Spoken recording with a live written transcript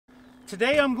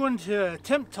Today I'm going to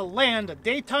attempt to land a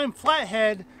daytime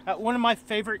flathead at one of my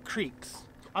favorite creeks.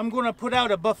 I'm going to put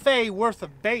out a buffet worth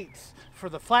of baits for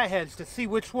the flatheads to see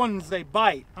which ones they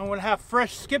bite. I'm going to have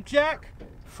fresh skipjack,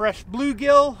 fresh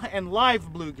bluegill, and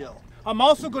live bluegill. I'm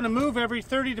also going to move every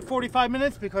 30 to 45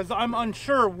 minutes because I'm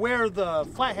unsure where the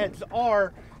flatheads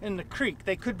are in the creek.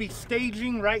 They could be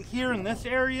staging right here in this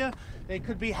area. They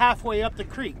could be halfway up the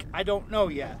creek. I don't know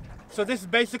yet. So this is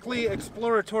basically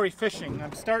exploratory fishing.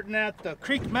 I'm starting at the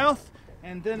creek mouth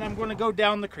and then I'm going to go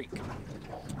down the creek.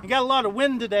 We got a lot of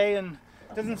wind today and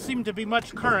doesn't seem to be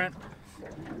much current.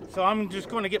 So I'm just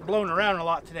going to get blown around a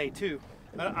lot today too.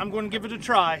 But I'm going to give it a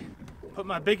try. Put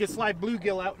my biggest live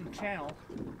bluegill out in the channel.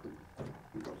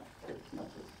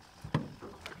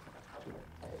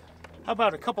 How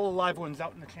about a couple of live ones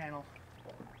out in the channel?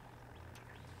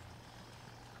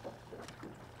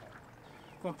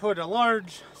 I'm going to put a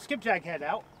large skipjack head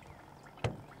out.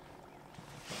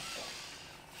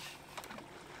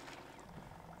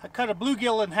 I cut a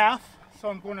bluegill in half, so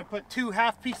I'm going to put 2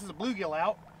 half pieces of bluegill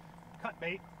out. Cut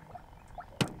bait.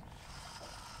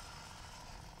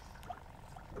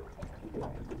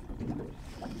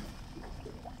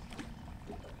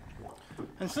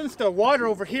 And since the water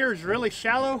over here is really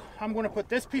shallow, I'm going to put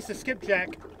this piece of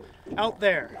skipjack out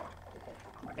there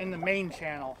in the main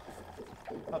channel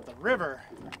of the river.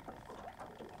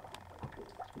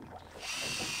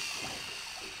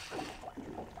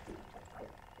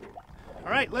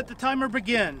 Alright, let the timer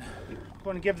begin. I'm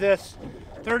going to give this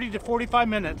 30 to 45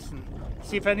 minutes and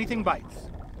see if anything bites.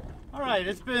 Alright,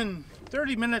 it's been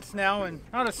 30 minutes now and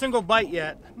not a single bite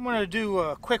yet. I'm going to do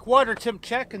a quick water temp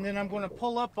check and then I'm going to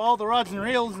pull up all the rods and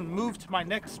reels and move to my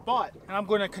next spot. And I'm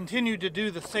going to continue to do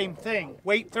the same thing.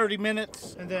 Wait 30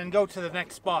 minutes and then go to the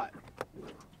next spot.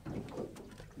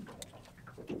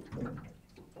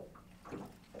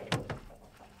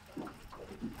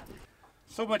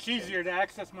 So much easier to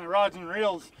access my rods and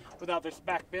reels without this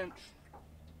back bench.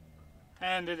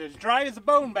 And it is dry as a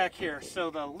bone back here, so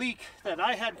the leak that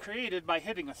I had created by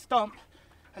hitting a stump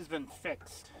has been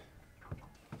fixed.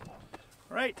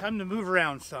 Alright, time to move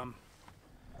around some.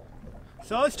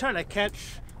 So I was trying to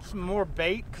catch some more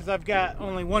bait because I've got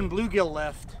only 1 bluegill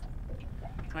left.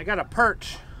 I got a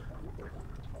perch.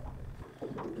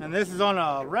 And this is on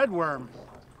a red worm.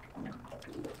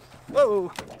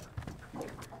 Whoa!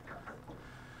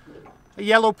 A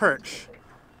yellow perch.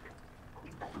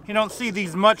 You don't see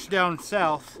these much down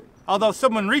south, although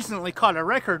someone recently caught a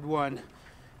record one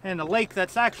in a lake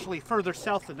that's actually further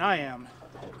south than I am.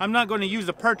 I'm not going to use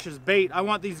a perch as bait. I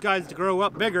want these guys to grow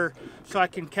up bigger so I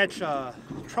can catch a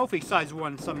trophy size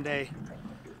one someday.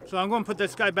 So I'm going to put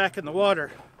this guy back in the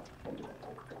water.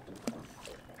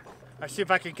 I'll see if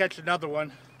I can catch another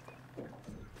one.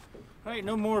 Alright,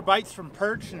 no more bites from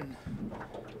perch and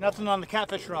nothing on the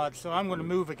catfish rod, so I'm going to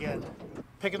move again.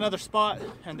 Pick another spot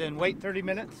and then wait 30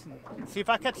 minutes and see if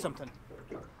I catch something.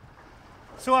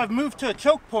 So I've moved to a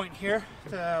choke point here.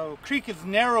 The creek is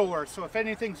narrower, so if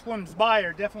anything swims by,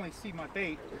 or definitely see my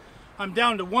bait. I'm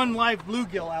down to 1 live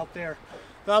bluegill out there.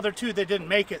 The other 2, they didn't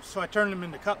make it, so I turned them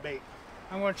into cut bait.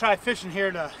 I'm going to try fishing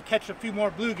here to catch a few more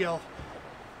bluegill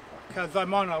because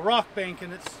I'm on a rock bank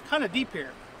and it's kind of deep here.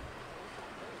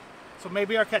 So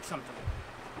maybe I'll catch something.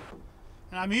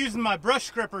 And I'm using my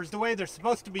brush grippers the way they're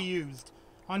supposed to be used,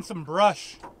 on some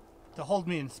brush to hold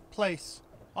me in place.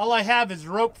 All I have is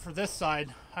rope for this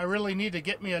side. I really need to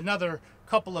get me another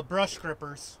couple of brush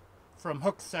grippers from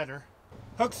Hooksetter.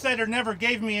 Hooksetter never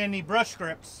gave me any brush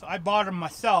grips. I bought them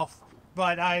myself,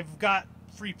 but I've got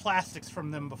free plastics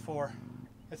from them before.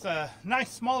 It's a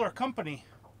nice smaller company.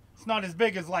 It's not as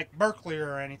big as like Berkeley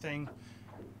or anything,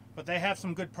 but they have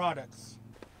some good products.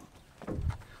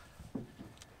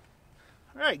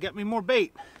 Alright, got me more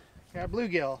bait. Got a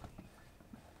bluegill.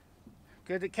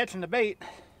 Good at catching the bait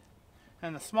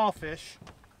and the small fish.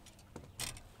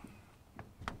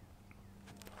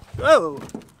 Whoa!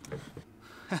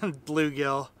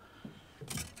 Bluegill.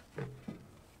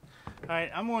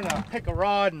 Alright, I'm going to pick a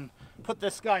rod and put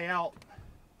this guy out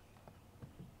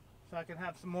so I can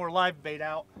have some more live bait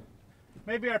out.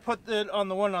 Maybe I put it on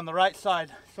the one on the right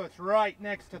side so it's right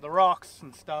next to the rocks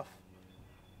and stuff.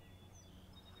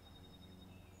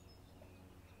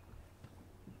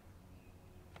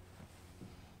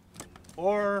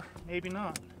 Or maybe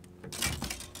not.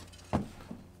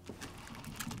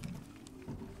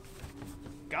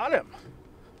 Got him.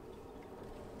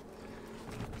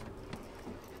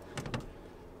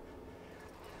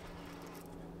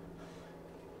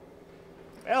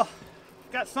 Well,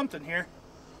 got something here.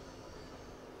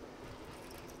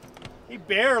 He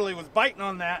barely was biting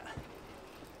on that.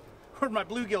 Where'd my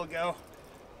bluegill go?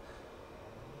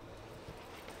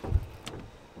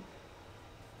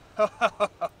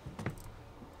 I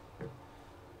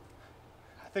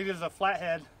think this is a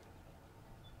flathead.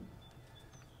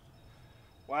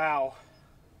 Wow.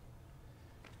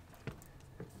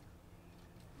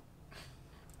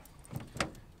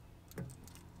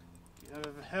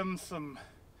 Give him some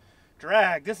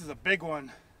drag. This is a big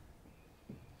one.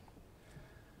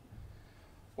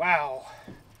 Wow.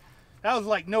 That was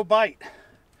like no bite.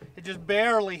 It just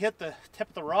barely hit the tip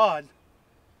of the rod.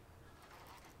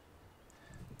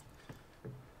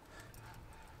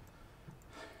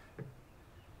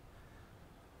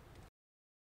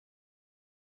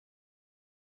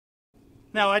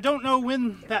 Now, I don't know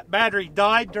when that battery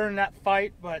died during that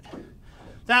fight, but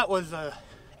that was a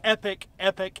epic,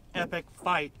 epic, epic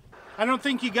fight. I don't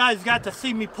think you guys got to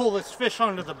see me pull this fish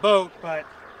onto the boat, but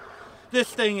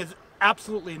this thing is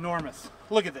absolutely enormous.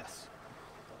 Look at this.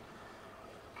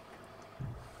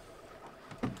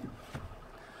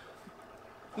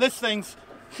 This thing's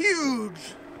huge.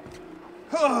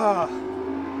 Oh.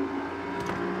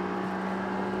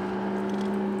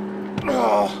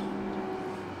 Oh.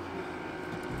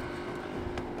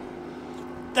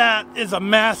 That is a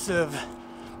massive,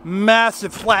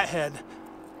 massive flathead.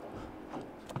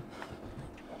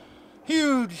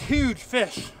 Huge, huge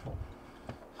fish.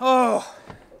 Oh.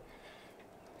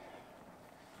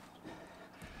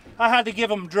 I had to give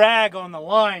him drag on the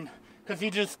line because he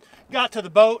just got to the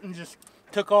boat and just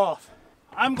took off.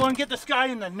 I'm going to get this guy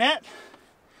in the net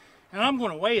and I'm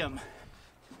going to weigh him.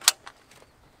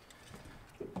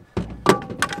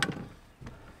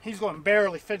 He's going to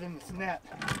barely fit in this net.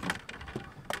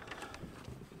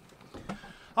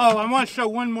 Oh, I want to show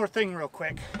one more thing real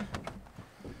quick.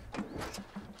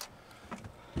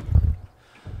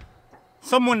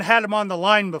 Someone had him on the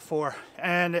line before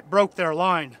and it broke their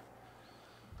line.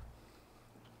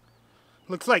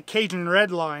 Looks like Cajun red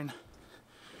line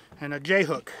and a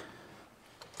J-hook.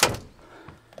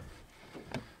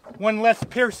 One less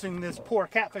piercing this poor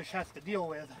catfish has to deal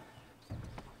with.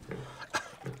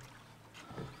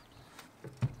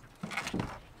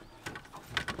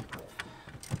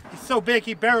 He's so big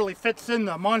he barely fits in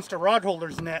the monster rod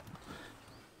holder's net.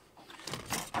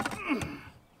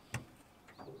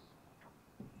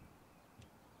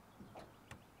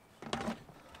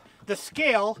 The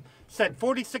scale said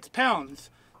 46 pounds.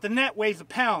 The net weighs a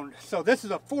pound, so this is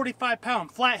a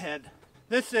 45-pound flathead.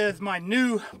 This is my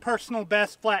new personal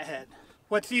best flathead.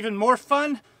 What's even more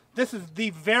fun, this is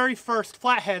the very first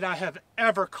flathead I have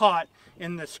ever caught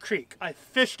in this creek. I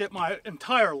fished it my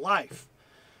entire life.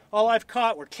 All I've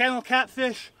caught were channel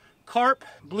catfish, carp,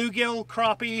 bluegill,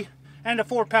 crappie, and a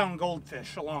 4-pound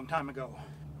goldfish a long time ago.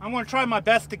 I'm going to try my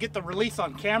best to get the release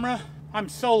on camera. I'm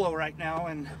solo right now,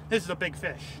 and this is a big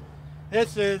fish.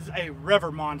 This is a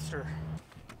river monster.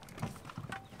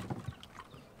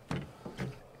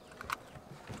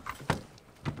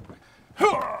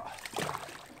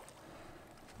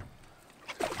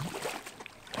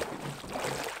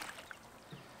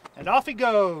 And off he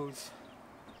goes.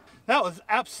 That was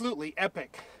absolutely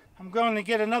epic. I'm going to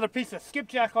get another piece of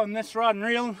skipjack on this rod and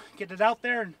reel, get it out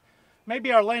there, and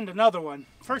maybe I'll land another one.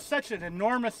 First such an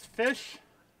enormous fish,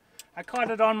 I caught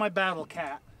it on my Battle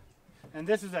Cat. And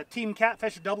this is a Team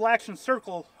Catfish double action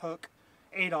circle hook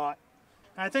 8/0.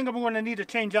 I think I'm going to need to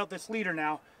change out this leader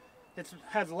now. It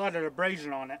has a lot of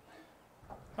abrasion on it.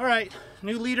 Alright,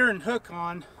 new leader and hook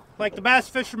on. Like the bass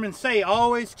fishermen say,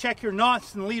 always check your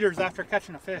knots and leaders after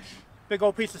catching a fish. Big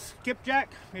old piece of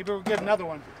skipjack, maybe we'll get another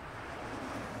one.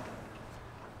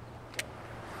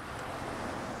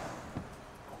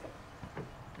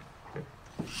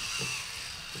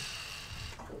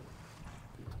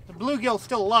 The bluegill's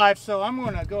still alive, so I'm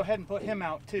going to go ahead and put him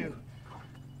out too.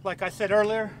 Like I said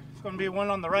earlier, it's going to be one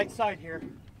on the right side here.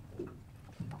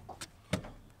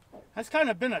 That's kind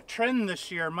of been a trend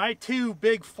this year. My two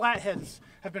big flatheads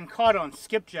have been caught on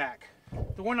skipjack.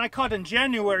 The one I caught in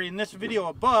January in this video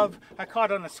above, I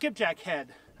caught on a skipjack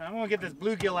head. And I'm going to get this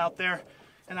bluegill out there,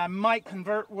 and I might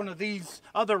convert one of these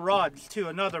other rods to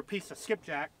another piece of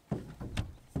skipjack.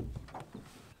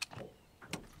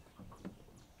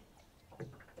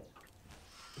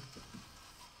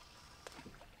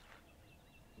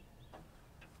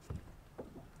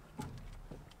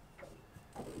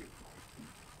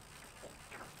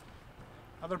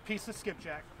 Another piece of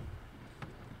skipjack.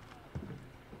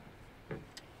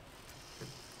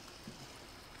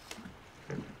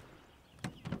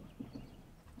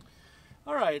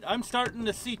 Alright, I'm starting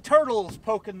to see turtles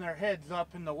poking their heads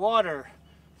up in the water.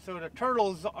 So the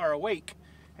turtles are awake.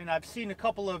 And I've seen a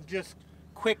couple of just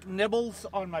quick nibbles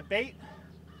on my bait.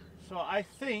 So I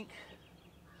think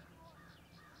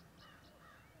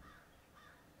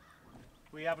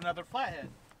we have another flathead.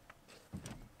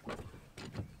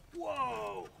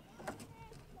 Whoa!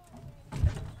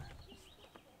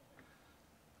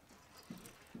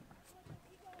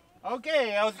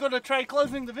 Okay, I was going to try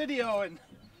closing the video and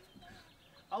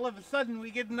all of a sudden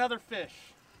we get another fish.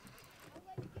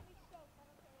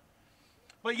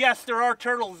 But yes, there are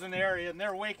turtles in the area and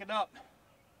they're waking up.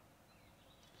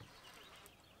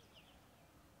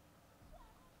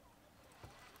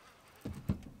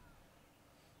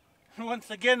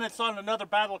 Once again, it's on another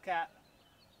battle cat.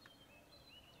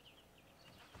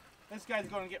 This guy's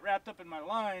going to get wrapped up in my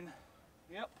line.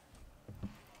 Yep.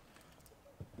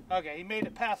 Okay, he made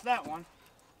it past that one.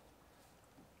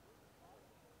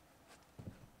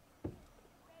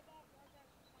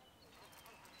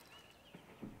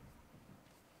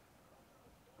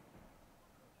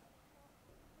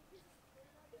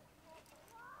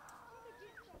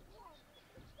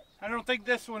 I don't think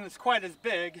this one is quite as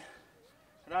big,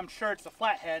 but I'm sure it's a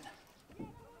flathead.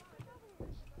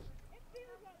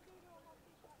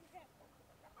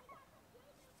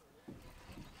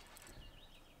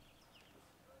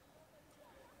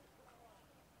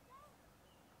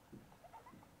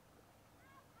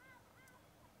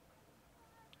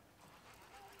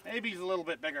 Maybe he's a little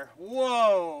bit bigger.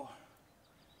 Whoa!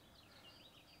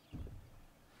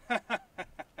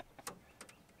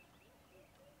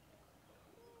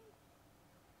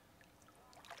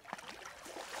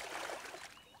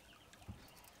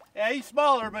 Yeah, he's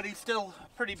smaller, but he's still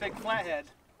a pretty big flathead.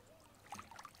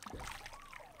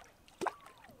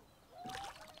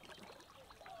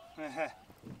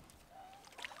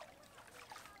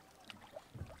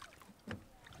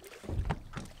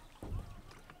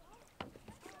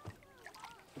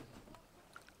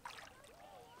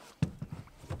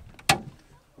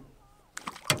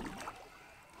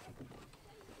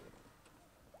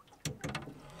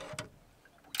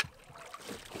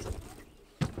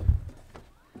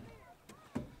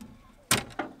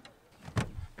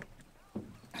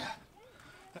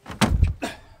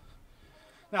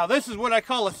 Now this is what I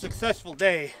call a successful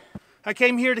day. I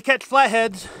came here to catch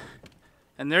flatheads,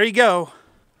 and there you go.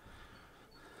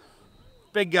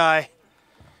 Big guy.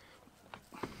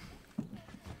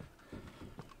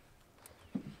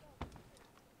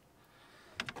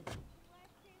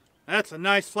 That's a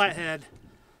nice flathead.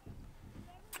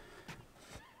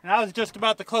 And I was just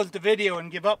about to close the video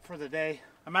and give up for the day.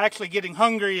 I'm actually getting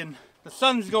hungry and the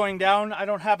sun's going down. I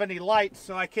don't have any lights,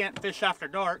 so I can't fish after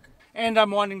dark. And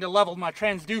I'm wanting to level my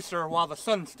transducer while the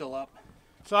sun's still up.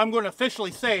 So I'm going to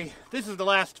officially say this is the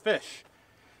last fish.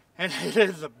 And it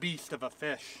is a beast of a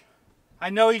fish. I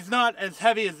know he's not as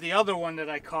heavy as the other one that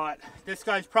I caught. This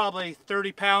guy's probably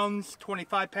 30 pounds,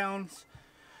 25 pounds.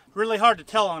 Really hard to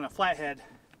tell on a flathead.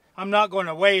 I'm not going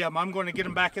to weigh him. I'm going to get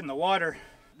him back in the water.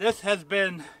 This has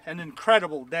been an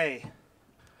incredible day.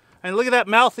 And look at that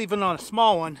mouth even on a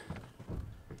small one.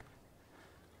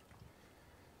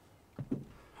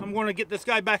 I'm going to get this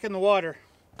guy back in the water.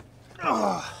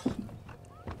 Ugh.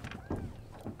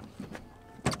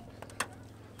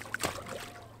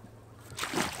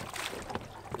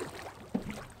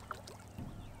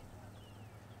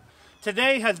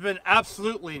 Today has been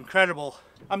absolutely incredible.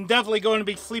 I'm definitely going to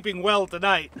be sleeping well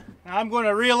tonight. Now I'm going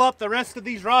to reel up the rest of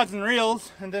these rods and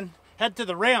reels and then head to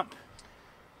the ramp.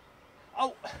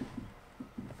 Oh!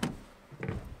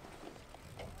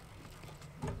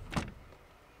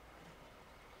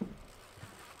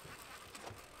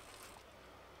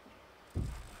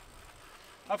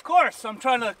 Of course, I'm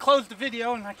trying to close the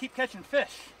video and I keep catching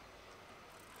fish.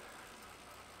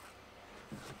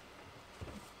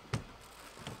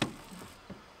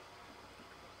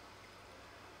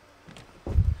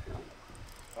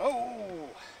 Oh!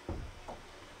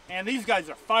 And these guys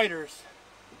are fighters.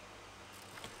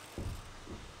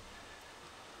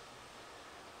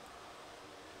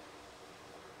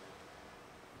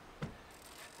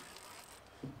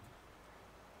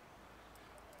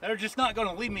 They're just not going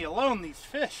to leave me alone, these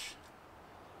fish.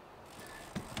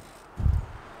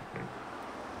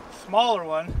 Smaller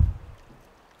one.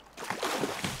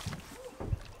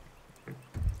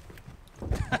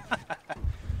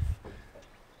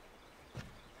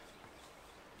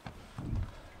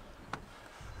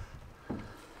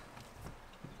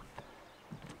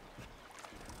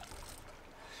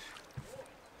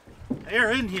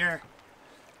 They're in here.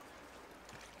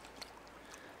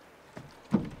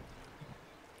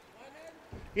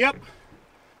 Yep,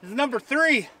 this is number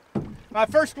 3. My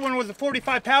first one was a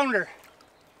 45 pounder.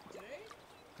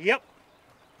 Yep.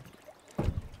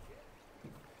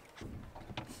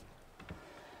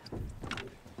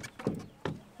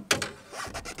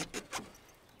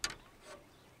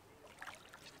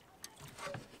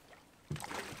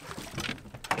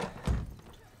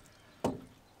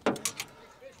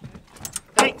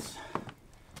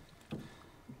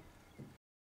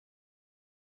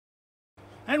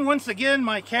 And once again,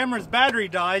 my camera's battery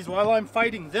dies while I'm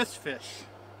fighting this fish.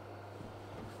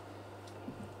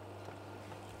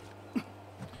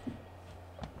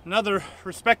 Another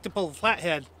respectable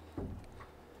flathead.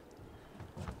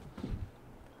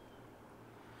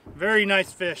 Very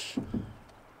nice fish.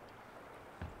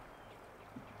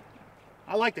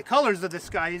 I like the colors of this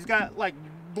guy. He's got like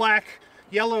black,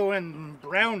 yellow, and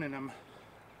brown in him.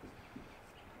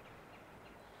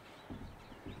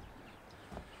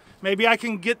 Maybe I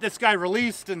can get this guy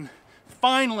released and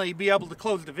finally be able to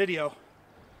close the video.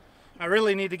 I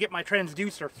really need to get my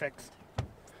transducer fixed.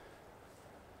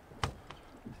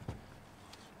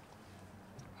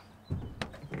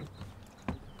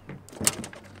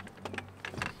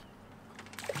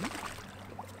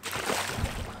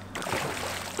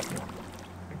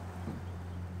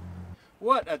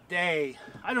 What a day.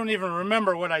 I don't even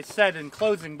remember what I said in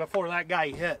closing before that guy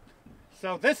hit.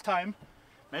 So this time,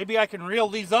 maybe I can reel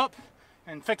these up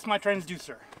and fix my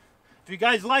transducer. If you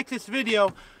guys like this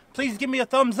video, please give me a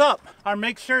thumbs up. Or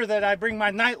make sure that I bring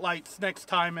my night lights next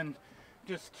time and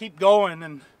just keep going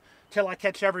until I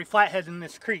catch every flathead in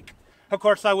this creek. Of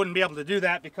course, I wouldn't be able to do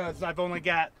that because I've only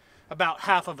got about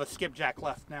half of a skipjack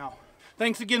left now.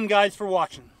 Thanks again, guys, for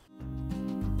watching.